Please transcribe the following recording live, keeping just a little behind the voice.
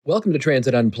Welcome to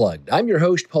Transit Unplugged. I'm your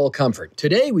host, Paul Comfort.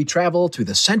 Today, we travel to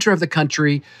the center of the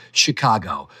country,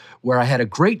 Chicago, where I had a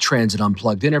great Transit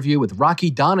Unplugged interview with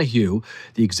Rocky Donahue,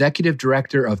 the executive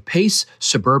director of Pace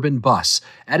Suburban Bus,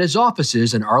 at his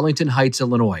offices in Arlington Heights,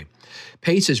 Illinois.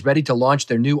 Pace is ready to launch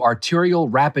their new arterial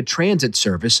rapid transit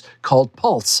service called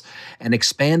Pulse and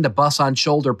expand the Bus on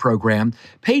Shoulder program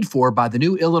paid for by the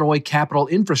new Illinois Capital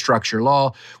Infrastructure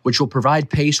Law, which will provide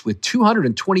Pace with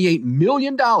 $228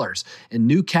 million in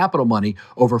new capital money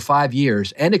over 5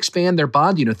 years and expand their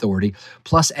bonding authority,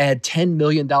 plus add $10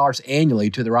 million annually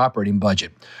to their operating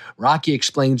budget. Rocky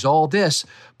explains all this.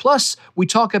 Plus, we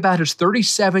talk about his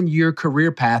 37-year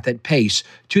career path at Pace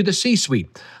to the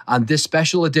C-suite on this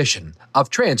special edition of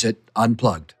Transit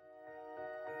Unplugged.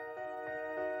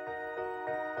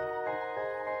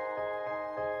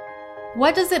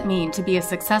 What does it mean to be a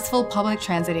successful public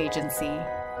transit agency?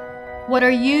 What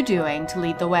are you doing to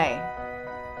lead the way?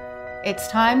 It's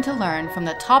time to learn from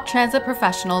the top transit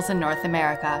professionals in North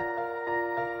America.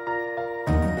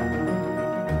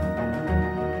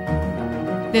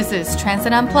 This is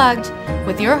Transit Unplugged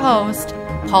with your host,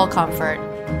 Paul Comfort.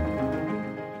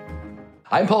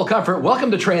 I'm Paul Comfort. Welcome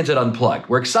to Transit Unplugged.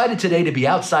 We're excited today to be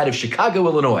outside of Chicago,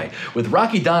 Illinois, with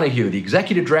Rocky Donahue, the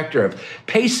executive director of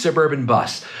Pace Suburban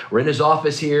Bus. We're in his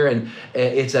office here, and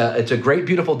it's a great,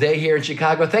 beautiful day here in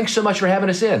Chicago. Thanks so much for having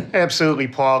us in. Absolutely,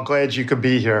 Paul. Glad you could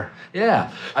be here.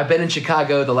 Yeah, I've been in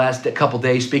Chicago the last couple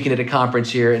days speaking at a conference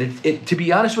here, and to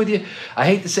be honest with you, I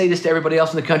hate to say this to everybody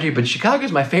else in the country, but Chicago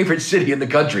is my favorite city in the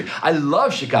country. I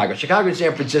love Chicago. Chicago and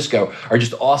San Francisco are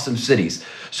just awesome cities.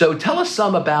 So tell us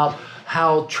some about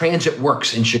how transit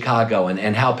works in Chicago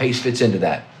and how Pace fits into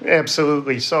that.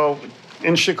 Absolutely. So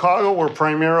in Chicago, we're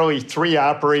primarily 3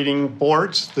 operating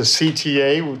boards. The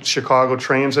CTA, Chicago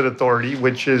Transit Authority,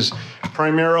 which is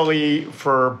primarily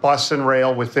for bus and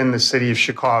rail within the city of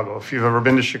Chicago. If you've ever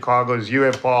been to Chicago, as you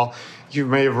have, Paul, you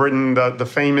may have ridden the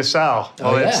famous L.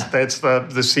 That's the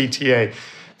CTA.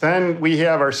 Then we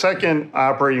have our second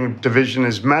operating division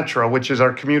is Metro, which is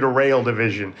our commuter rail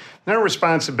division. Their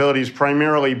responsibility is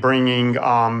primarily bringing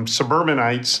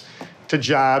suburbanites to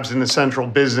jobs in the central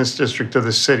business district of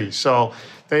the city. So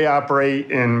they operate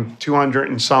in 200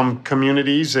 and some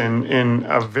communities and in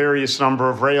a various number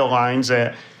of rail lines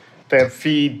that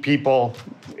feed people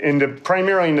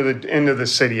primarily into the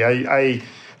city.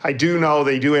 I do know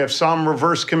they do have some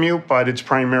reverse commute, but it's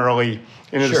primarily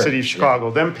into the city of Chicago.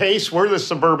 Yeah. Then Pace, we're the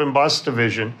suburban bus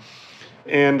division,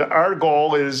 and our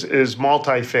goal is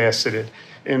multifaceted.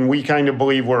 And we kind of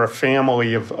believe we're a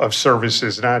family of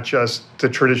services, not just the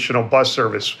traditional bus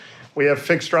service. We have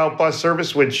fixed route bus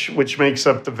service, which makes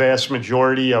up the vast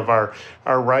majority of our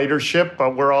ridership,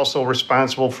 but we're also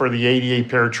responsible for the ADA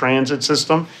paratransit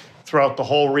system throughout the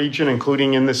whole region,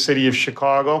 including in the city of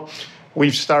Chicago.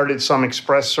 We've started some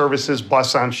express services,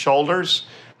 Bus on Shoulders,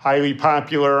 highly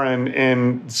popular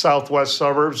in southwest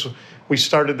suburbs. We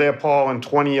started that, Paul, in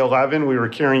 2011. We were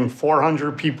carrying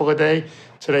 400 people a day.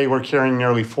 Today, we're carrying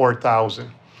nearly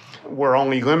 4,000. We're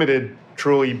only limited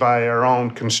truly by our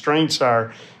own constraints.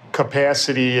 Our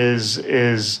capacity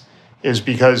is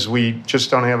because we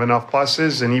just don't have enough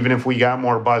buses. And even if we got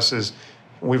more buses,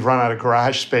 we've run out of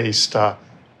garage space to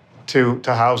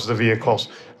house the vehicles.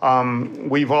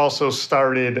 We've also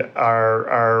started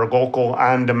our local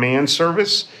on-demand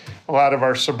service. A lot of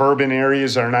our suburban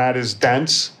areas are not as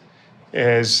dense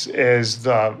as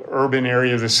the urban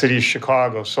area of the city of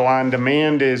Chicago. So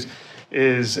on-demand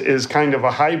is kind of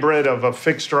a hybrid of a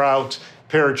fixed route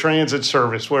paratransit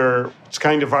service where it's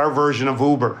kind of our version of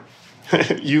Uber.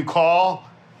 You call,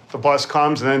 the bus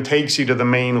comes and then takes you to the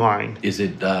main line. Is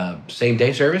it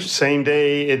same-day service? Same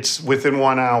day. It's within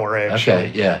 1 hour, actually.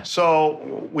 Okay, yeah.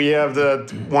 So we have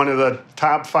one of the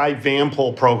top 5 van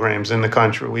pull programs in the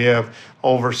country. We have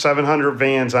over 700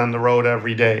 vans on the road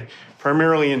every day,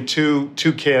 primarily in two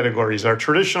categories. Our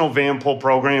traditional van pull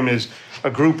program is a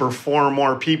group of 4 or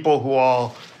more people who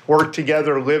all work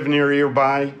together, live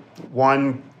nearby.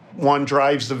 One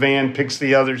drives the van, picks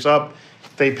the others up.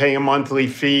 They pay a monthly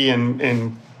fee,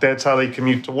 and that's how they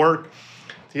commute to work.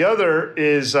 The other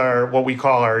is what we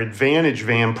call our Advantage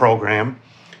Van program,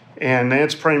 and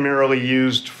that's primarily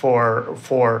used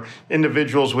for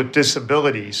individuals with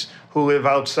disabilities who live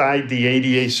outside the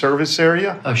ADA service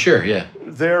area. Oh, sure, yeah.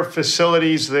 Their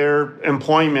facilities, their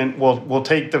employment will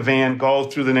take the van, go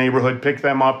through the neighborhood, pick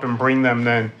them up, and bring them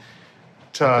then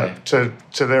to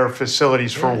their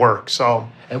facilities for work. So.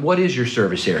 And what is your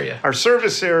service area? Our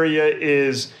service area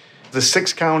is the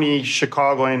 6-county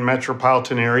Chicagoland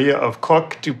metropolitan area of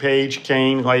Cook, DuPage,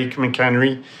 Kane, Lake,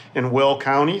 McHenry, and Will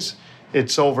counties.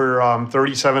 It's over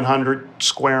 3,700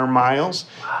 square miles.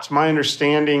 Wow. It's my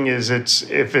understanding is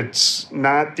if it's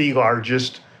not the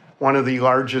largest, one of the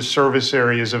largest service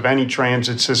areas of any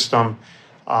transit system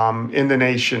in the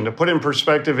nation. To put in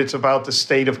perspective, it's about the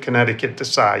state of Connecticut, the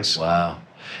size. Wow.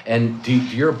 And do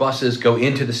your buses go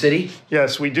into the city?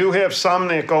 Yes, we do have some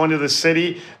that go into the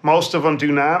city. Most of them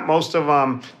do not. Most of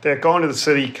them that go into the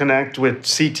city connect with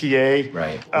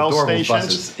CTA, L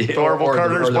stations, Dorval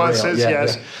Carter's buses,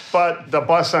 yes. Yeah. But the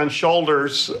Bus on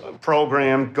Shoulders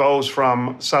program goes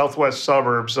from southwest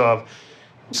suburbs of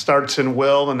starts in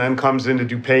Will and then comes into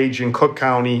DuPage and Cook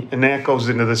County, and that goes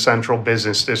into the central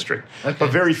business district. Okay.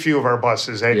 But very few of our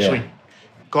buses actually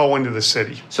go into the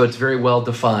city. So it's very well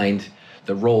defined,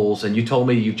 the roles. And you told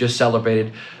me you just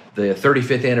celebrated the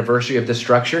 35th anniversary of this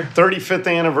structure? 35th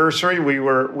anniversary. We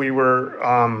were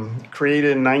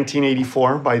created in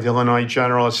 1984 by the Illinois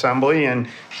General Assembly, and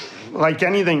like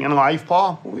anything in life,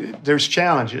 Paul, there's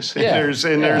challenges. Yeah.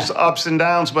 There's ups and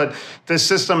downs, but this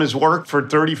system has worked for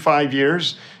 35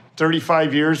 years.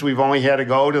 35 years, we've only had to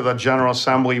go to the General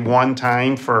Assembly one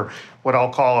time for what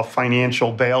I'll call a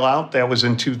financial bailout. That was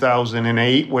in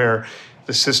 2008, where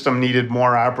the system needed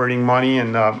more operating money,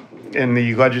 and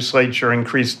the legislature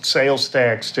increased sales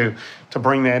tax to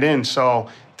bring that in. So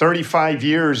 35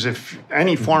 years, if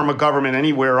any form of government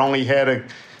anywhere only had to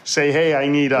say, hey, I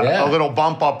need a little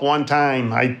bump up one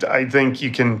time, I think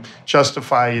you can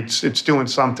justify it's doing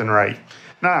something right.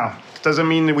 Now, it doesn't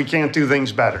mean that we can't do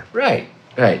things better. Right.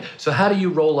 So how do you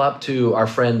roll up to our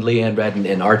friend Leanne Redden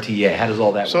and RTA? How does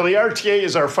all that work? So the RTA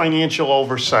is our financial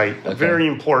oversight, very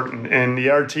important. And the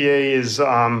RTA is,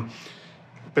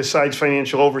 besides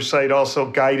financial oversight,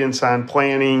 also guidance on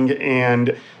planning,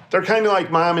 and they're kind of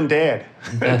like mom and dad.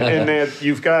 And that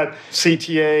you've got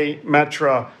CTA,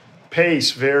 Metra,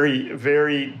 PACE, very,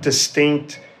 very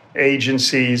distinct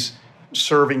agencies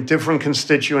serving different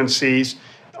constituencies,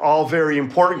 all very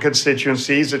important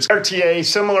constituencies. It's RTA,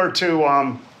 similar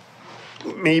to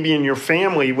maybe in your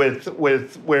family with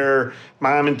where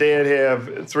mom and dad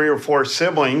have 3 or 4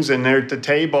 siblings and they're at the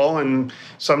table, and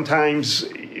sometimes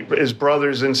as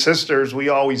brothers and sisters, we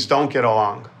always don't get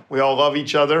along. We all love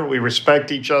each other. We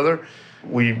respect each other.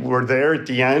 We're there at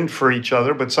the end for each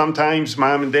other, but sometimes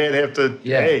mom and dad have to,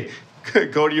 hey,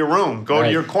 go to your room, go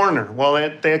to your corner. Well,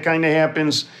 that kind of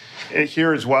happens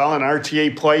here as well, and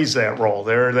RTA plays that role.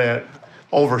 They're that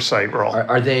oversight role.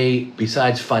 Are they,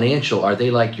 besides financial, are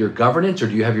they like your governance, or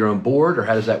do you have your own board, or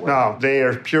how does that work? No, they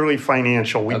are purely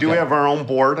financial. We do have our own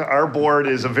board. Our board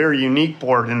is a very unique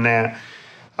board in that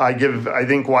I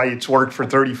think why it's worked for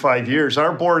 35 years.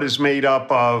 Our board is made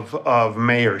up of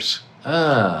mayors.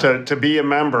 To be a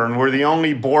member, and we're the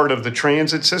only board of the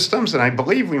transit systems, and I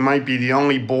believe we might be the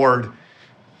only board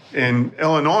in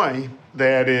Illinois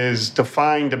that is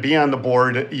defined to be on the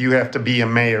board. You have to be a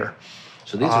mayor.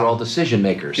 So these are all decision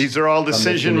makers. These are all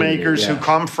decision makers who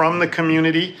come from the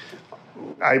community.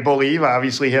 I believe,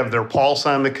 obviously, have their pulse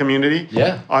on the community.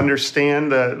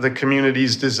 Understand the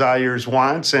community's desires,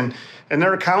 wants, and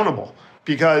they're accountable.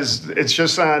 Because it's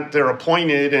just not they're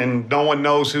appointed and no one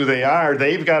knows who they are.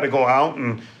 They've got to go out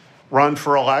and run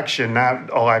for election,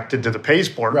 not elected to the PACE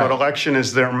board, but election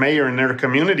as their mayor in their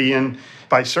community. And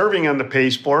by serving on the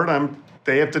PACE board,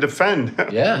 they have to defend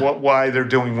why they're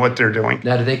doing what they're doing.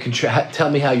 Now, do they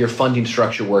tell me how your funding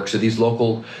structure works? Do these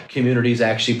local communities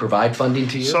actually provide funding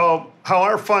to you? So how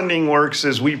our funding works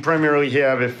is we primarily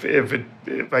have,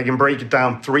 if I can break it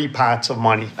down, 3 pots of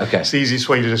money. It's the easiest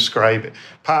way to describe it.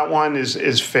 Pot 1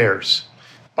 is fares.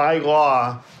 By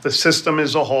law, the system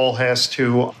as a whole has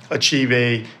to achieve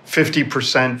a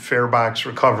 50% fare box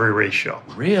recovery ratio.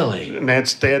 Really? And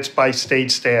that's by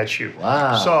state statute.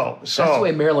 Wow. That's the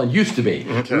way Maryland used to be.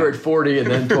 We were at 40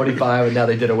 and then 25, and now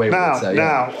they did away with it. So,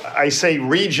 Now, I say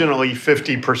regionally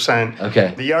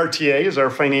 50%. The RTA is our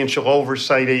financial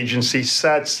oversight agency,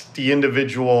 sets the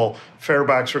individual fare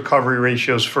box recovery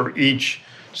ratios for each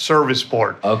service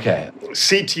board.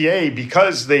 CTA,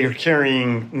 because they are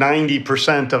carrying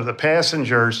 90% of the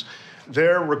passengers,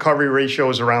 their recovery ratio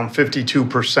is around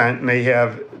 52%, and they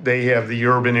have the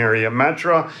urban area.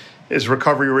 Metra is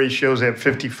recovery ratios at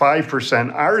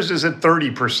 55%. Ours is at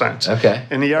 30%.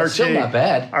 And the RTA, that's still not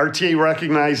bad. RTA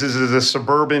recognizes as a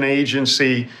suburban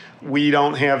agency, we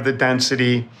don't have the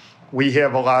density. We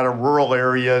have a lot of rural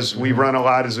areas. We run a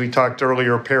lot, as we talked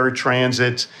earlier,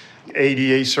 paratransit,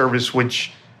 ADA service,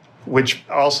 which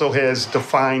also has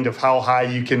defined of how high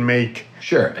you can make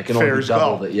it can only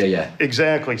double the,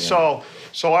 Exactly. So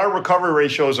our recovery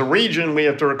ratio as a region, we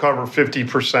have to recover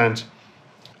 50%,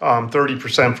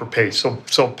 30% for PACE.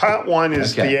 So pot 1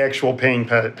 is the actual paying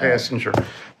passenger.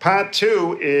 Pot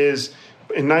 2 is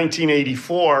in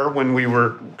 1984, when we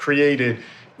were created,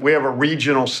 we have a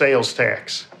regional sales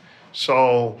tax.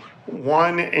 So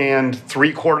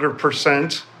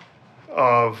 1.75%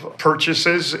 of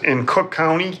purchases in Cook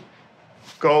County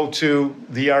go to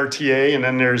the RTA, and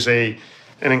then there's an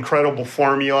incredible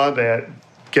formula that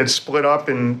gets split up.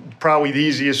 And probably the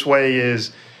easiest way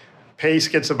is Pace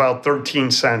gets about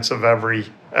 13 cents of every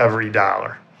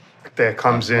dollar that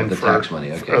comes in the for tax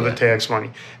money. Okay, the tax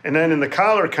money. And then in the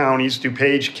collar counties,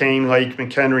 DuPage, Kane, Lake,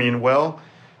 McHenry, and Will,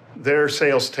 their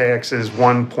sales tax is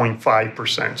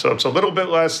 1.5%. So it's a little bit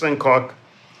less than Cook.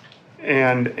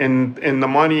 And the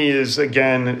money is,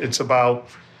 again, it's about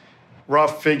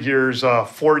rough figures,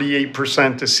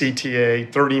 48% to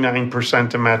CTA, 39%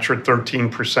 to Metro,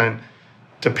 13%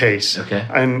 to Pace. Okay.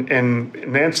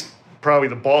 And that's probably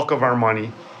the bulk of our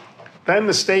money. Then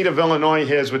the state of Illinois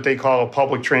has what they call a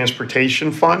public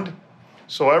transportation fund.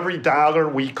 So every dollar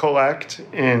we collect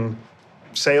in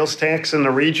sales tax in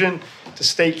the region, the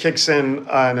state kicks in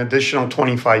an additional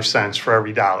 25 cents for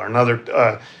every dollar,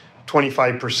 another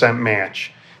 25%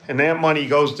 match. And that money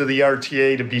goes to the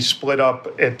RTA to be split up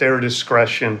at their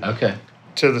discretion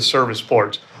to the service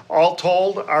boards. All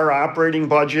told, our operating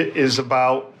budget is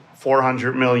about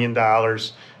 $400 million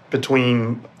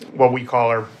between what we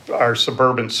call our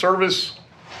Suburban service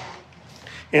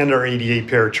and our 88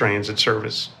 paratransit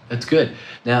service. That's good.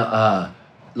 Now,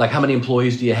 like how many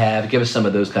employees do you have? Give us some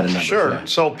of those kind of numbers. Sure. Yeah.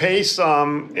 So Pace,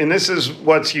 and this is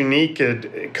what's unique,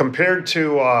 compared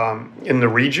to in the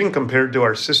region, compared to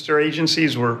our sister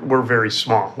agencies, we're very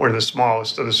small. We're the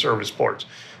smallest of the service boards.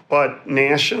 But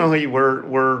nationally,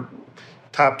 we're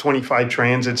top 25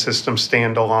 transit system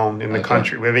standalone in the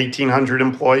country. We have 1,800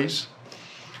 employees.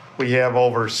 We have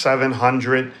over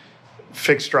 700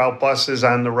 fixed route buses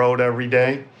on the road every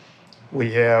day.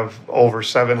 We have over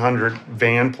 700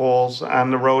 van pools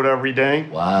on the road every day.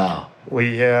 Wow.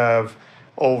 We have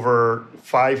over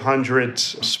 500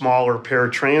 smaller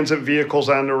paratransit vehicles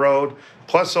on the road,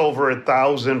 plus over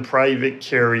 1,000 private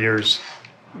carriers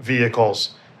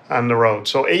vehicles on the road.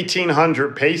 So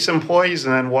 1,800 Pace employees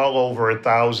and then well over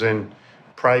 1,000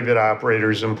 private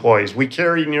operators employees. We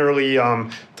carry nearly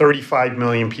 35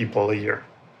 million people a year.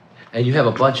 And you have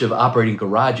a bunch of operating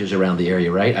garages around the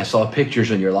area, right? I saw pictures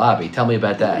in your lobby. Tell me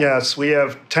about that. Yes, we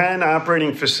have 10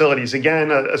 operating facilities. Again,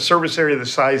 a service area the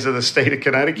size of the state of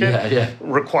Connecticut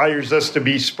requires us to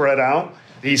be spread out.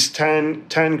 These 10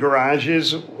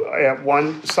 garages,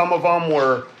 some of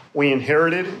them we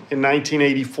inherited in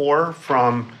 1984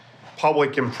 from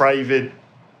public and private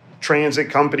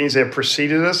transit companies that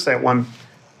preceded us that went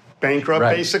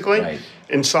bankrupt, basically. Right.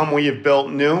 And some we have built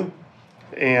new.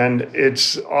 And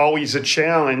it's always a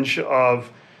challenge of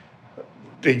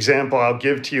the example I'll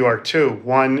give to you are two.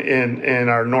 One in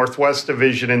our Northwest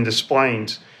Division in Des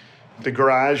Plaines. The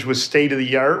garage was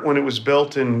state-of-the-art when it was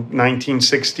built in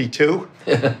 1962,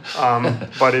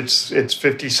 but it's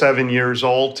 57 years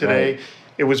old today. Right.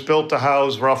 It was built to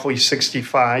house roughly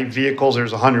 65 vehicles.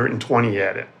 There's 120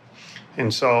 at it.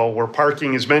 And so we're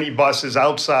parking as many buses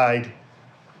outside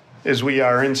as we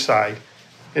are inside.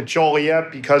 At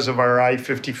Joliet, because of our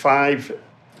I-55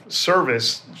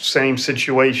 service, same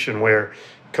situation where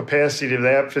capacity of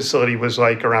that facility was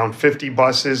like around 50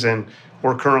 buses, and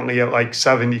we're currently at like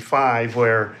 75,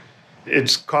 where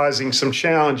it's causing some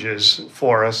challenges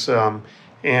for us.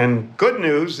 And good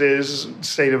news is the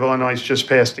state of Illinois has just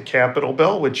passed a capital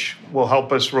bill, which will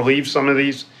help us relieve some of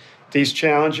these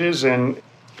challenges and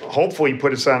hopefully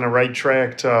put us on the right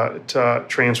track to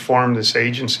transform this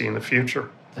agency in the future.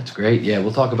 That's great. Yeah,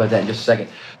 we'll talk about that in just a second.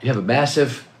 You have a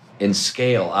massive in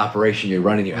scale operation you're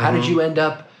running here. How did you end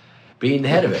up being the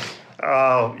head of it?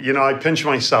 I pinch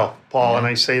myself, Paul, and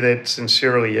I say that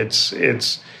sincerely.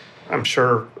 It's I'm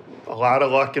sure a lot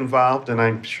of luck involved, and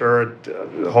I'm sure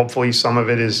hopefully some of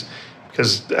it is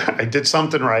because I did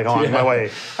something right on my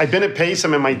way. I've been at Pace.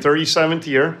 I'm in my 37th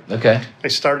year. Okay. I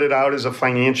started out as a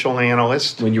financial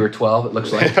analyst. When you were 12, it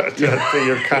looks like.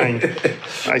 You're kind.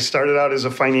 I started out as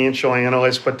a financial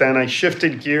analyst, but then I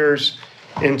shifted gears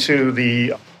into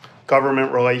the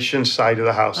government relations side of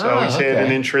the house. I always had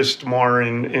an interest more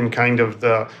in kind of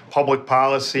the public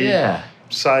policy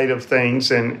side of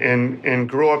things and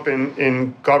grew up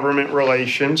in government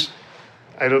relations.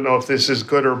 I don't know if this is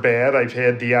good or bad. I've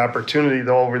had the opportunity,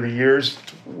 though, over the years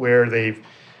where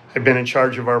I've been in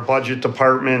charge of our budget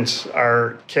departments,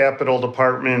 our capital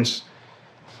departments,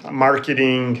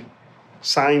 marketing,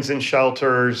 signs and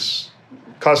shelters,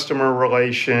 customer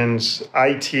relations,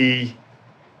 IT,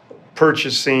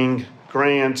 purchasing,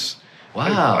 grants.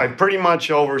 Wow. I pretty much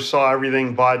oversaw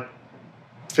everything but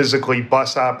physically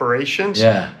bus operations.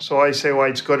 Yeah. So I say, why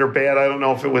it's good or bad. I don't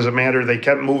know if it was a matter they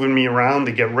kept moving me around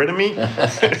to get rid of me,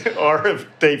 or if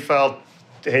they felt,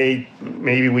 hey,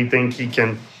 maybe we think he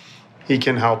can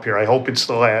help here. I hope it's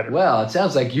the latter. Well, it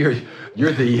sounds like you're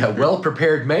the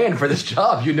well-prepared man for this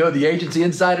job. You know the agency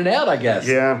inside and out, I guess.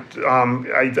 Yeah,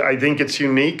 I think it's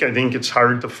unique. I think it's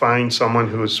hard to find someone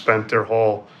who has spent their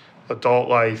whole adult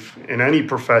life in any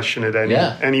profession at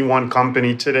any one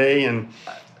company today, and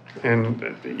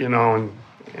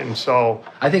so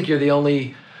I think you're the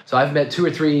only. So I've met 2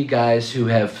 or 3 guys who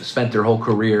have spent their whole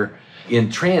career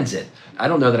in transit. I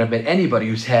don't know that I've met anybody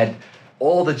who's had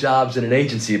all the jobs in an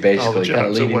agency, basically, kind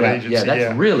of leading that. Agency, yeah,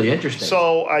 that's really interesting.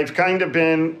 So I've kind of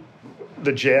been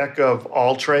the jack of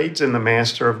all trades and the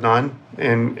master of none,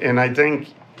 and I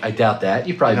think. I doubt that.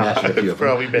 You probably mastered a few of them.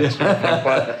 Probably mastered a few,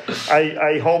 but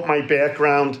I hope my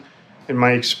background and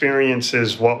my experience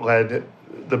is what led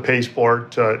the Pace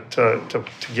Board to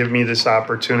give me this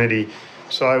opportunity.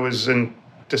 So I was in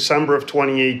December of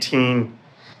 2018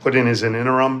 put in as an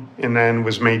interim and then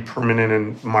was made permanent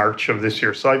in March of this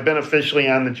year. So I've been officially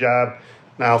on the job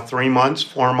now 4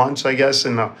 months, I guess,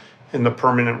 in the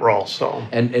permanent role. So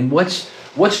and what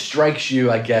strikes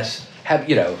you, I guess,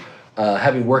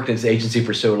 having worked in this agency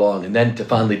for so long and then to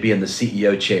finally be in the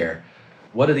CEO chair,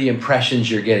 what are the impressions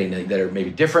you're getting that are maybe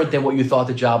different than what you thought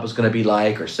the job was going to be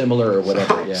like, or similar, or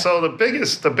whatever? So the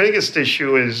biggest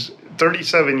issue is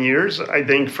 37 years. I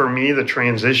think for me, the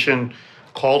transition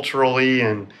culturally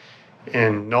and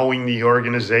knowing the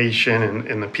organization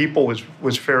and the people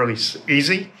was fairly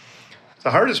easy.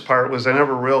 The hardest part was I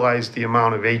never realized the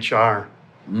amount of HR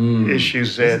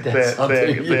issues that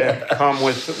come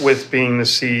with being the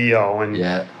CEO,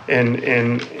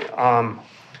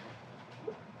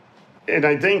 and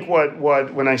I think what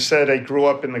when I said I grew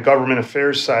up in the government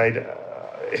affairs side,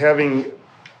 having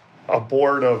a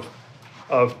board of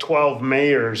 12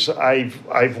 mayors,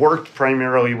 I've worked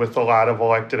primarily with a lot of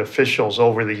elected officials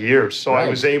over the years, so I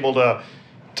was able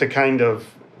to kind of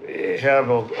have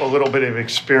a little bit of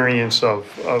experience of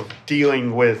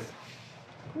dealing with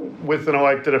an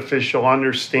elected official,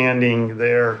 understanding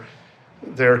their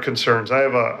concerns. I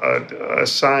have a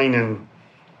sign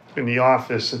in the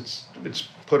office. It's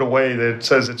put away that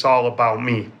says it's all about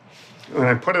me. When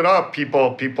I put it up,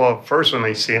 people at first when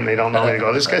they see it and they don't know, they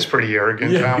go, "This guy's pretty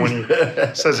arrogant." Yeah. Now when he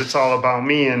says it's all about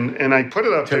me, and I put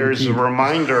it up there as a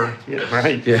reminder,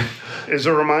 as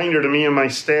a reminder to me and my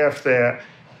staff that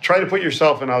try to put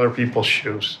yourself in other people's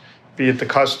shoes, be it the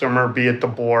customer, be it the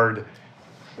board,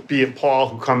 be it Paul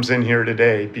who comes in here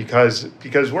today, because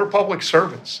we're public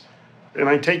servants. And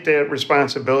I take that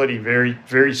responsibility very,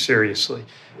 very seriously.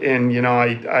 And,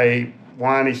 I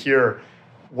want to hear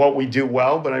what we do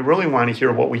well, but I really want to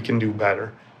hear what we can do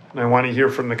better. And I want to hear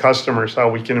from the customers how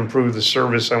we can improve the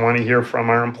service. I want to hear from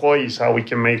our employees how we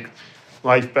can make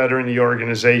life better in the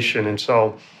organization. And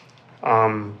so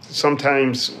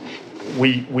sometimes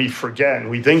we forget and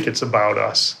we think it's about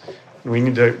us.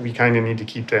 We kind of need to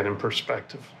keep that in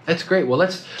perspective. That's great. Well,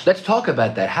 let's talk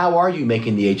about that. How are you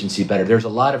making the agency better? There's a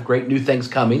lot of great new things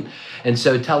coming. And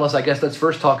so tell us, I guess, let's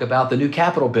first talk about the new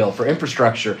capital bill for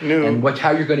infrastructure and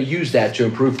how you're going to use that to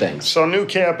improve things. So new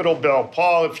capital bill.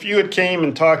 Paul, if you had came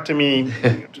and talked to me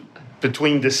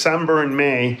between December and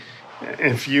May,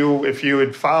 if you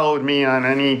had followed me on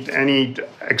any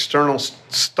external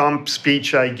stump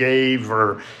speech I gave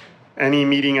or any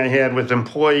meeting I had with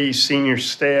employees, senior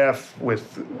staff,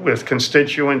 with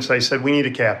constituents, I said, we need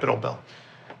a capital bill.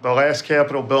 The last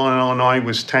capital bill in Illinois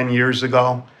was 10 years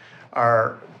ago.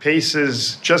 Our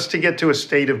paces, just to get to a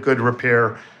state of good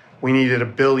repair, we needed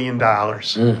 $1 billion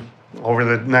over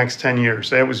the next 10 years.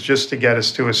 That was just to get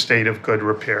us to a state of good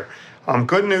repair.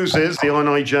 Good news is the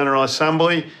Illinois General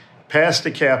Assembly passed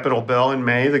a capital bill in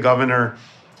May. The governor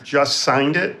just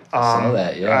signed it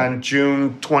on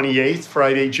June 28th,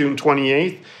 Friday, June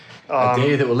 28th. A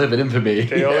day that will live in infamy.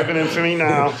 They will live in infamy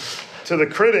now. To the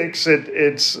critics,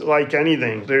 it's like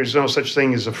anything. There's no such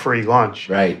thing as a free lunch.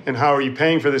 Right. And how are you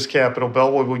paying for this capital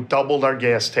bill? Well, we doubled our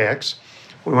gas tax.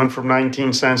 We went from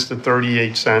 19 cents to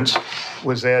 38 cents.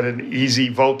 Was that an easy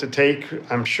vote to take?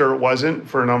 I'm sure it wasn't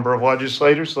for a number of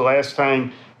legislators. The last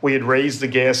time we had raised the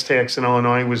gas tax in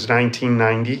Illinois was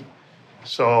 1990.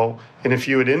 So, and if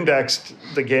you had indexed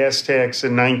the gas tax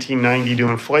in 1990 to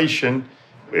inflation,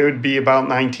 it would be about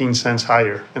 19 cents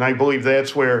higher. And I believe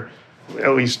that's where,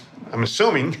 at least I'm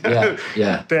assuming,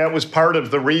 that was part of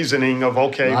the reasoning of,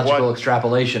 okay, logical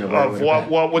extrapolation of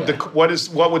what would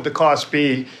the cost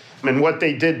be? And what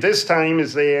they did this time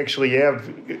is they actually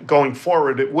have, going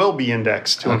forward, it will be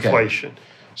indexed to inflation.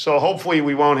 So hopefully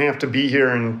we won't have to be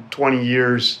here in 20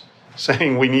 years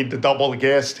saying we need to double the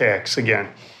gas tax again.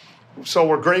 So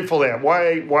we're grateful that.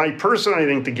 Why personally I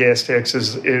think the gas tax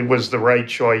was the right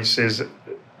choice is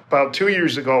about 2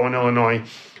 years ago in Illinois,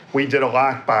 we did a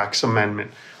lockbox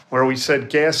amendment where we said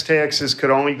gas taxes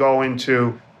could only go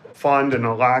into fund and a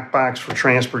lockbox for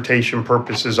transportation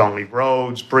purposes only.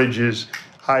 Roads, bridges,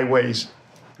 highways,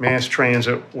 mass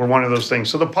transit were one of those things.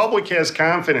 So the public has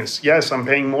confidence. Yes, I'm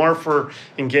paying more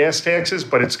in gas taxes,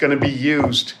 but it's going to be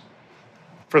used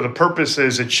for the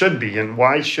purposes it should be. And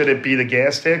why should it be the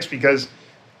gas tax? Because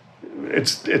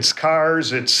it's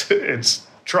cars, it's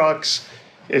trucks,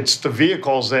 it's the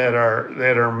vehicles that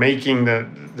are making the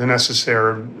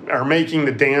necessary, are making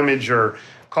the damage or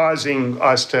causing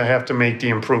us to have to make the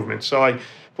improvement. So I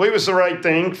believe it's the right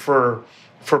thing for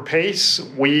PACE.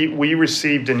 We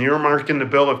received an earmark in the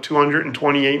bill of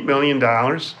 $228 million.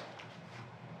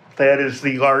 That is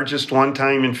the largest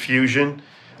one-time infusion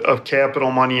of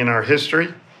capital money in our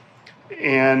history.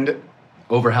 And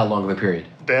over how long of a period?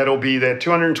 That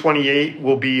 228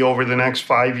 will be over the next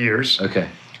 5 years. Okay.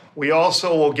 We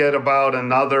also will get about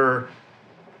another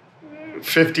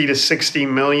 50 to 60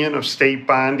 million of state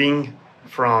bonding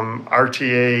from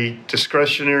RTA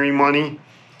discretionary money.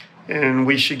 And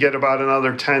we should get about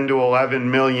another 10 to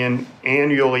 11 million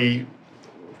annually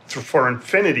for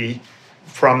infinity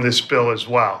from this bill as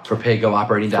well. For pay-go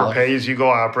operating dollars? For pay-as-you-go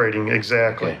operating,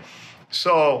 exactly. Okay.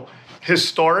 So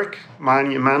historic,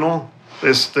 monumental,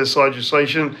 this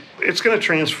legislation, it's going to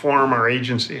transform our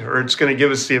agency, or it's going to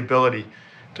give us the ability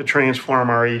to transform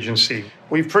our agency.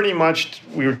 We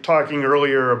were talking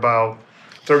earlier about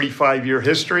 35-year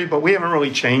history, but we haven't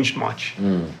really changed much.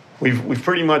 We've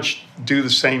pretty much do the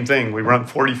same thing. We run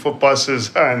 40-foot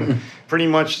buses on pretty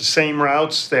much the same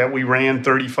routes that we ran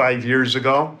 35 years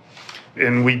ago.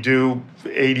 And we do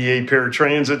ADA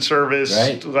paratransit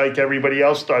service like everybody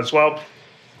else does. Well,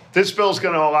 this bill is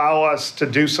going to allow us to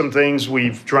do some things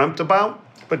we've dreamt about,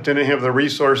 but didn't have the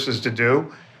resources to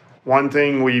do. One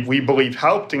thing we believe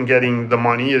helped in getting the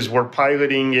money is we're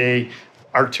piloting a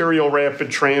arterial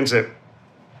rapid transit.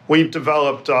 We've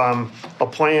developed a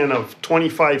plan of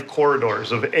 25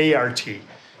 corridors of ART.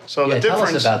 So the difference,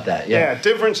 tell us about that.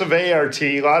 Difference of ART.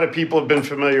 A lot of people have been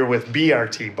familiar with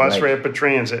BRT, bus rapid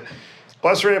transit.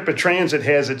 Bus rapid transit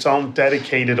has its own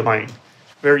dedicated lane,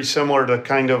 very similar to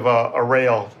kind of a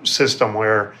rail system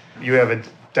where you have a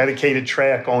dedicated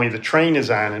track only the train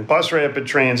is on. In bus rapid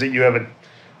transit, you have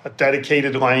a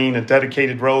dedicated lane, a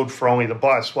dedicated road for only the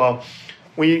bus. Well,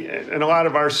 in a lot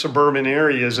of our suburban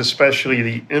areas, especially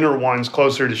the inner ones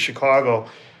closer to Chicago,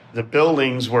 the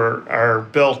buildings are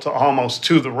built almost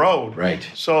to the road. Right.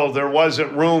 So there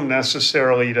wasn't room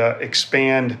necessarily to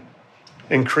expand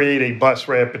and create a bus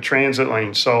rapid transit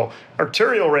lane. So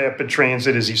arterial rapid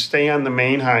transit is you stay on the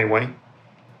main highway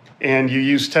and you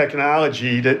use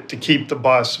technology to keep the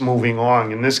bus moving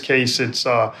along. In this case, it's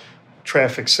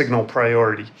traffic signal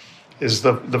priority is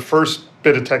the first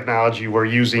bit of technology we're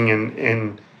using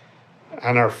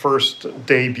on our first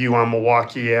debut on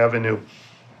Milwaukee Avenue.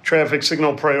 Traffic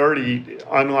signal priority,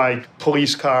 unlike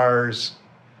police cars,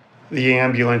 the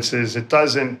ambulances, it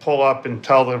doesn't pull up and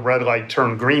tell the red light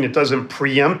turn green. It doesn't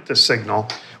preempt the signal.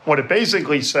 What it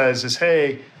basically says is,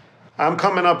 hey, I'm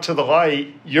coming up to the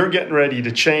light. You're getting ready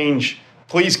to change.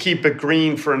 Please keep it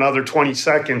green for another 20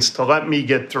 seconds to let me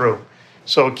get through.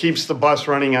 So it keeps the bus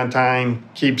running on time,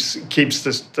 keeps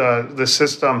the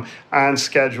system on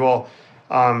schedule,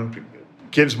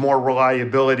 gives more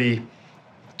reliability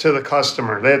to the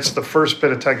customer. That's the first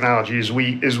bit of technology. As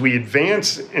we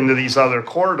advance into these other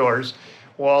corridors,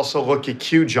 we'll also look at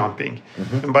queue jumping.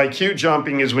 Mm-hmm. And by queue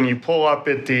jumping is when you pull up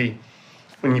at the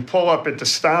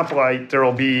stoplight, there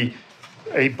will be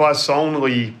a bus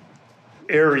only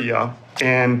area.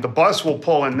 And the bus will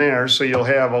pull in there, so you'll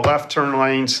have a left turn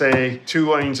lane, say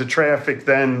 2 lanes of traffic,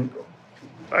 then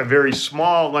a very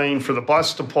small lane for the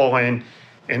bus to pull in,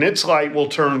 and its light will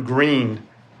turn green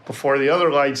before the other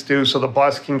lights do, so the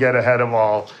bus can get ahead of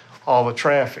all the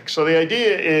traffic. So the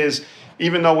idea is,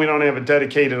 even though we don't have a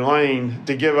dedicated lane,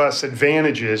 to give us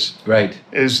advantages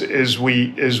as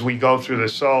we go through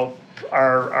this. So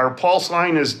our Pulse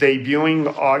line is debuting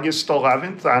August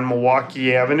 11th on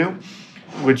Milwaukee Avenue,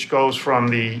 which goes from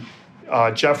the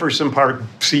Jefferson Park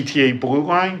CTA Blue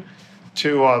Line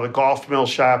to the Golf Mill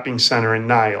Shopping Center in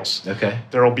Niles. Okay.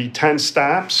 There will be 10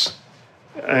 stops,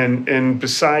 and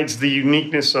besides the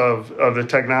uniqueness of the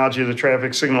technology of the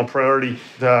traffic signal priority,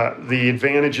 the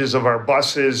advantages of our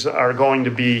buses are going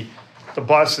to be, the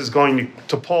bus is going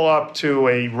to pull up to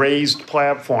a raised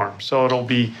platform, so it'll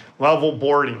be level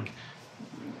boarding.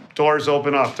 doors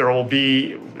open up. There will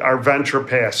be our Venture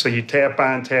Pass, so you tap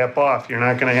on, tap off. You're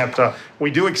not going to have to.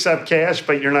 We do accept cash,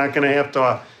 but you're not going to have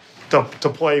to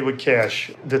play with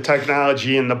cash. The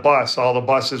technology in the bus, all the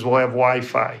buses will have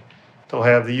Wi-Fi. They'll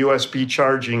have the USB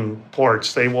charging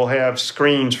ports. They will have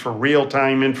screens for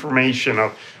real-time information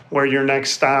of where your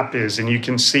next stop is, and you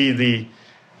can see the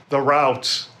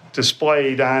routes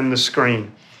displayed on the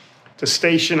screen. The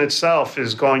station itself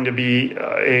is going to be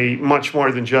a much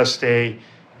more than just a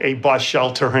bus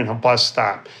shelter and a bus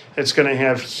stop. It's going to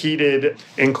have heated,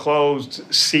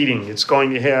 enclosed seating. It's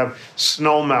going to have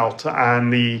snow melt on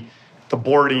the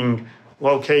boarding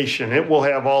location. It will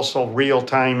have also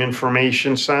real-time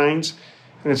information signs,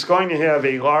 and it's going to have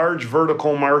a large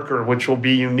vertical marker, which will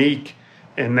be unique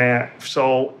in that.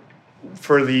 So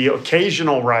for the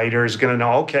occasional rider is going to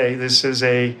know, okay, this is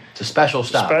it's a special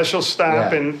stop.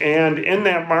 Yeah. And in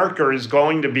that marker is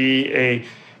going to be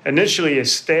initially a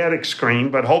static screen,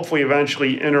 but hopefully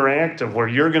eventually interactive, where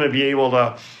you're going to be able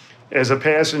to, as a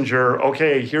passenger,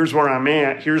 okay, here's where I'm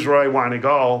at, here's where I want to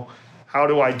go. How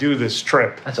do I do this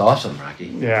trip? That's awesome, Rocky.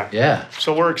 Yeah.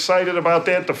 So we're excited about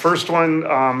that. The first one,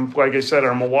 like I said,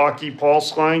 our Milwaukee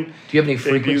Pulse line. Do you have any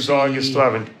frequency August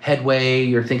 11th. headway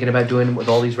you're thinking about doing with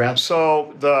all these routes?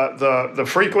 So the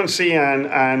frequency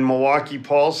on Milwaukee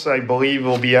Pulse, I believe,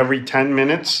 will be every 10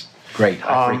 minutes. Great,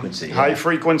 high frequency. Yeah. High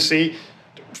frequency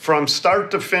from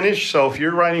start to finish. So if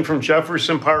you're riding from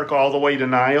Jefferson Park all the way to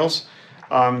Niles,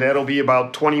 that'll be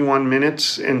about 21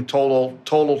 minutes in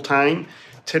total time.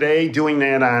 Today, doing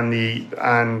that on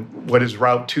what is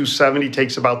Route 270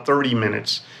 takes about 30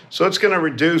 minutes. So it's going to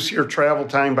reduce your travel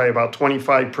time by about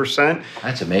 25%.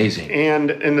 That's amazing. And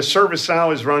the service now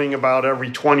is running about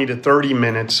every 20 to 30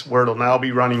 minutes, where it'll now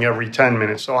be running every 10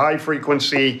 minutes. So high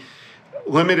frequency,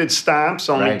 limited stops,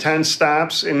 only 10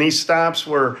 stops. And these stops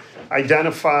were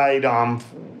identified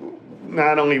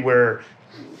not only where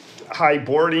high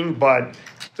boarding, but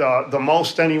the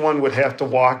most anyone would have to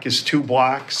walk is 2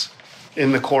 blocks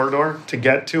in the corridor to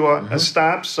get to a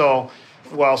stop. So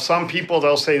while some people,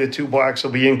 they'll say the 2 blocks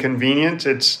will be inconvenient,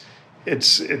 it's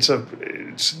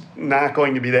not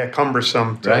going to be that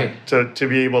cumbersome to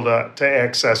be able to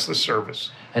access the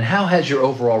service. And how has your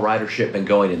overall ridership been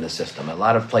going in the system? A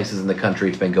lot of places in the country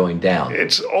it's been going down.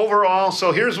 It's overall,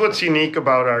 so here's what's unique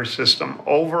about our system.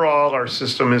 Overall, our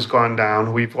system has gone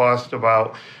down. We've lost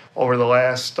about, over the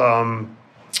last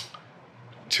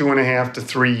 2.5 to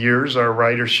 3 years, our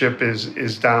ridership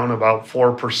is down about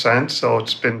 4%. So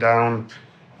it's been down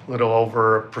a little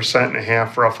over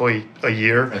 1.5% roughly a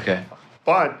year. Okay.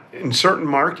 But in certain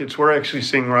markets, we're actually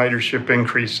seeing ridership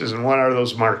increases. And what are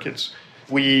those markets?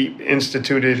 We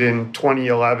instituted in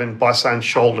 2011 Bus on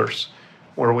Shoulders,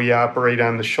 where we operate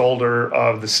on the shoulder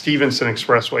of the Stevenson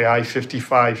Expressway,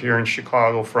 I-55 here in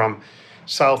Chicago, from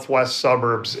southwest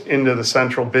suburbs into the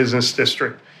central business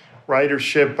district.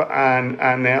 Ridership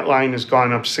on that line has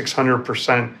gone up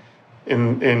 600%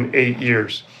 in 8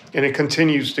 years, and it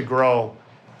continues to grow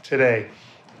today.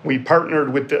 We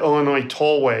partnered with the Illinois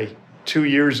Tollway 2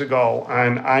 years ago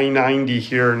on I-90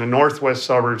 here in the northwest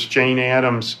suburbs, Jane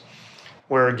Addams,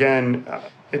 where again,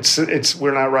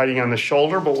 we're not riding on the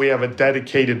shoulder, but we have a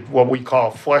dedicated, what we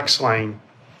call flex lane,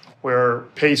 where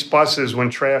Pace buses, when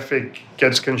traffic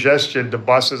gets congested, the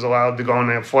bus is allowed to go in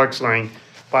that flex lane,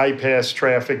 bypass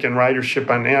traffic, and ridership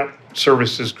on that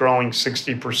service is growing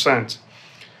 60%.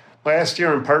 Last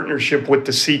year, in partnership with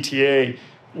the CTA,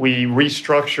 we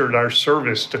restructured our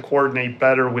service to coordinate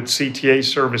better with CTA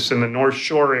service in the North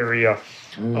Shore area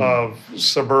of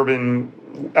Suburban,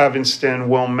 Evanston,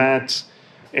 Wilmette,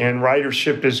 and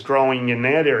ridership is growing in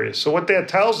that area. So what that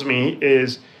tells me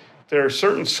is there are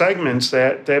certain segments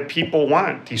that people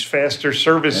want, these faster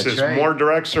services, more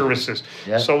direct services.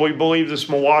 Yep. So we believe this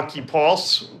Milwaukee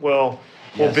Pulse will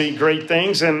be great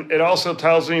things. And it also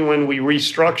tells me when we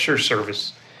restructure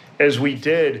service, as we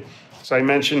did, as I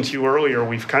mentioned to you earlier,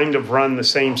 we've kind of run the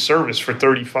same service for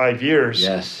 35 years.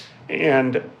 Yes.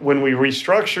 And when we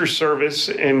restructure service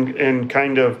and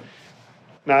kind of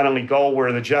not only go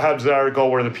where the jobs are, go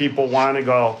where the people want to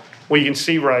go, we can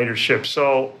see ridership.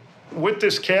 So with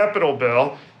this capital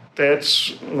bill,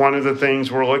 that's one of the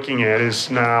things we're looking at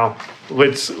is now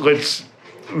let's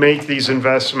make these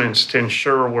investments to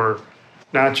ensure we're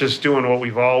not just doing what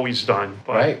we've always done,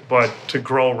 but to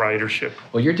grow ridership.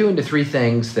 Well, you're doing the 3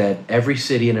 things that every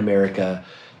city in America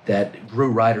that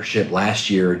grew ridership last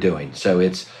year are doing. So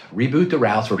it's reboot the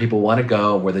routes where people want to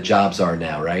go, where the jobs are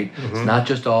now, right? Mm-hmm. It's not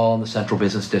just all in the central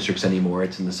business districts anymore,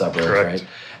 it's in the suburbs, Correct. right?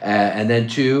 And then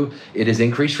 2, it is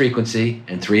increased frequency,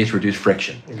 and 3 is reduced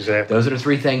friction. Exactly. Those are the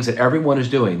 3 things that everyone is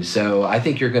doing. So I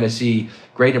think you're going to see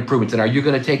great improvements. And are you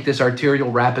going to take this arterial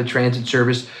rapid transit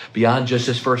service beyond just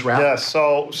this first route? Yes.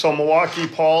 So Milwaukee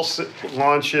Pulse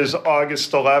launches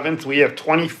August 11th. We have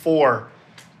 24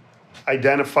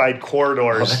 identified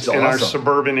corridors in our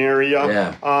suburban area.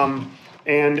 Yeah.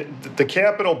 And the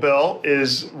capital bill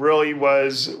was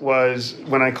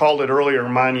when I called it earlier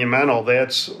monumental.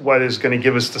 That's what is going to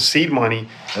give us the seed money.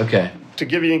 Okay. To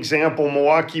give you an example,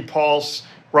 Milwaukee Pulse,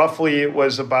 roughly it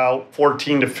was about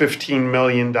 $14 to $15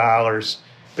 million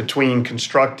between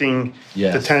constructing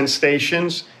the 10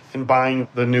 stations and buying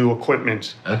the new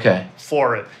equipment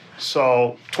for it.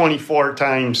 So 24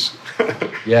 times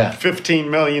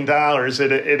 $15 million,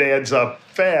 it adds up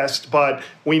fast, but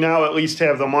we now at least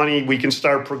have the money. We can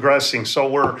start progressing. So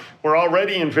we're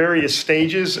already in various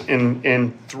stages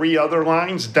in 3 other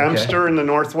lines, Dempster in the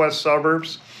northwest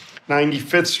suburbs,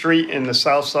 95th Street in the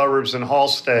south suburbs, and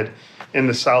Halstead in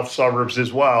the south suburbs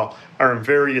as well, are in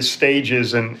various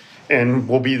stages and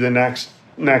will be the next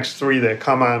 3 that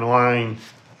come online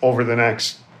over the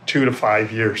next 2 to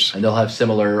 5 years. And they'll have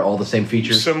all the same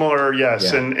features? Similar,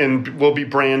 yes, and will be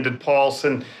branded Pulse.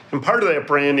 And part of that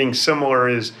branding similar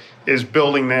is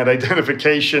building that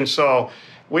identification. So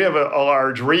we have a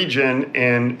large region,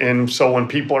 and so when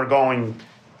people are going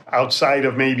outside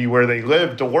of maybe where they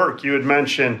live to work, you had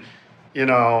mentioned,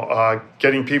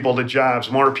 getting people to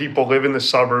jobs. More people live in the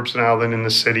suburbs now than in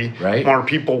the city. Right. More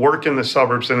people work in the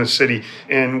suburbs than the city.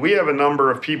 And we have a number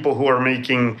of people who are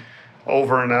making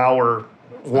over an hour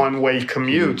one-way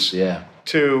commutes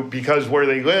because where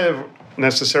they live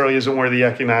necessarily isn't where the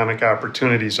economic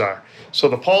opportunities are. So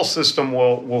the Pulse system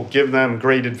will give them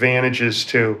great advantages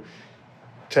to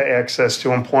access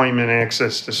to employment,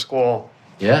 access to school,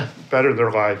 better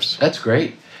their lives. That's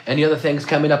great. Any other things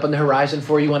coming up on the horizon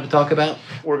for you want to talk about?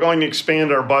 We're going to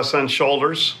expand our bus on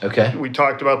shoulders. Okay. We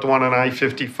talked about the one on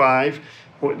I-55.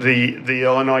 The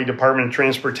Illinois Department of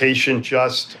Transportation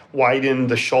just widened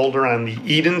the shoulder on the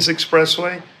Edens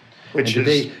Expressway, which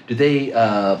did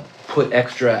they put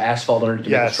extra asphalt on it to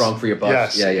make it strong for your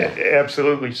bus? Yes,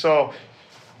 absolutely. So,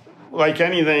 like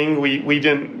anything, we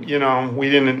didn't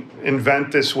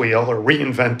invent this wheel or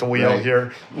reinvent the wheel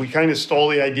here. We kind of stole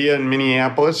the idea in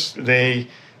Minneapolis. They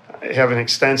have an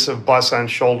extensive bus on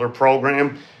shoulder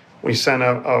program. We sent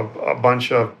a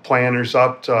bunch of planners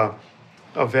up to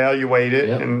evaluate it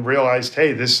and realized,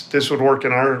 hey, this would work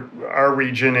in our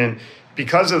region. And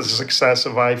because of the success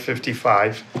of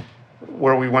I-55,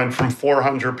 where we went from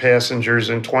 400 passengers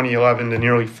in 2011 to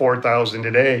nearly 4,000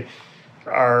 today,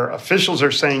 our officials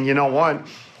are saying, you know what,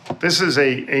 this is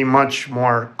a much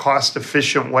more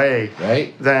cost-efficient way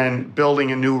than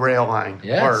building a new rail line.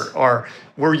 Yes. Or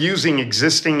we're using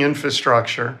existing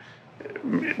infrastructure,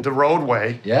 the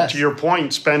roadway, to your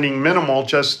point, spending minimal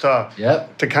just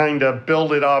to kind of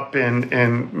build it up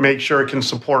and make sure it can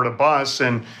support a bus.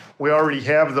 And we already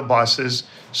have the buses,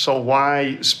 so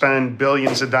why spend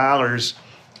billions of dollars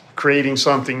creating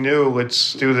something new?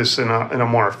 Let's do this in a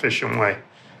more efficient way.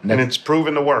 And it's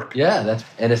proven to work. Yeah,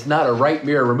 and it's not a right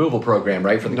mirror removal program,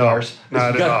 right, for the cars?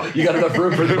 Not at all. You got enough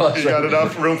room for the bus. You got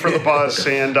enough room for the bus,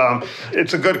 and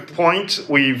it's a good point.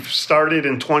 We've started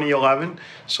in 2011,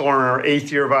 so we're in our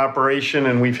 8th year of operation,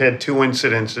 and we've had 2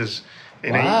 incidences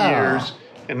in 8 years.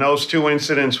 And those 2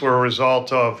 incidents were a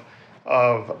result of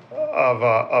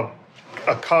a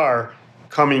car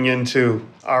coming into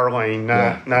our lane,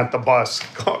 not the bus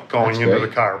going into the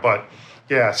car. But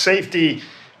safety,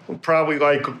 probably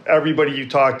like everybody you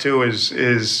talk to,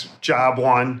 is job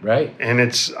one, and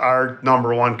it's our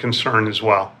number 1 concern as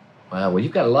well. Wow, well,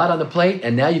 you've got a lot on the plate,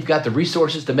 and now you've got the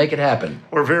resources to make it happen.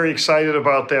 We're very excited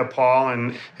about that, Paul,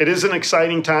 and it is an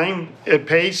exciting time at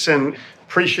Pace, and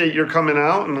appreciate your coming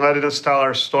out and letting us tell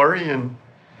our story, and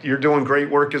you're doing great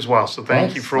work as well, so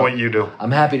thank you for what you do.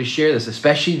 I'm happy to share this,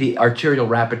 especially the arterial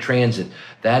rapid transit.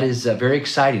 That is very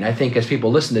exciting. I think as people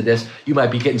listen to this, you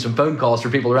might be getting some phone calls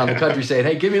from people around the country saying,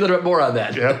 hey, give me a little bit more on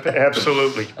that. Yep,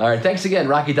 absolutely. All right, thanks again,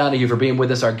 Rocky Donahue, for being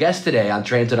with us, our guest today on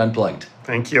Transit Unplugged.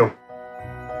 Thank you.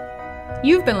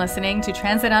 You've been listening to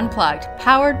Transit Unplugged,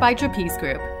 powered by Trapeze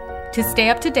Group. To stay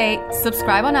up to date,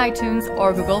 subscribe on iTunes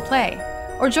or Google Play,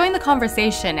 or join the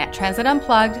conversation at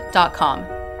transitunplugged.com.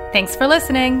 Thanks for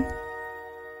listening.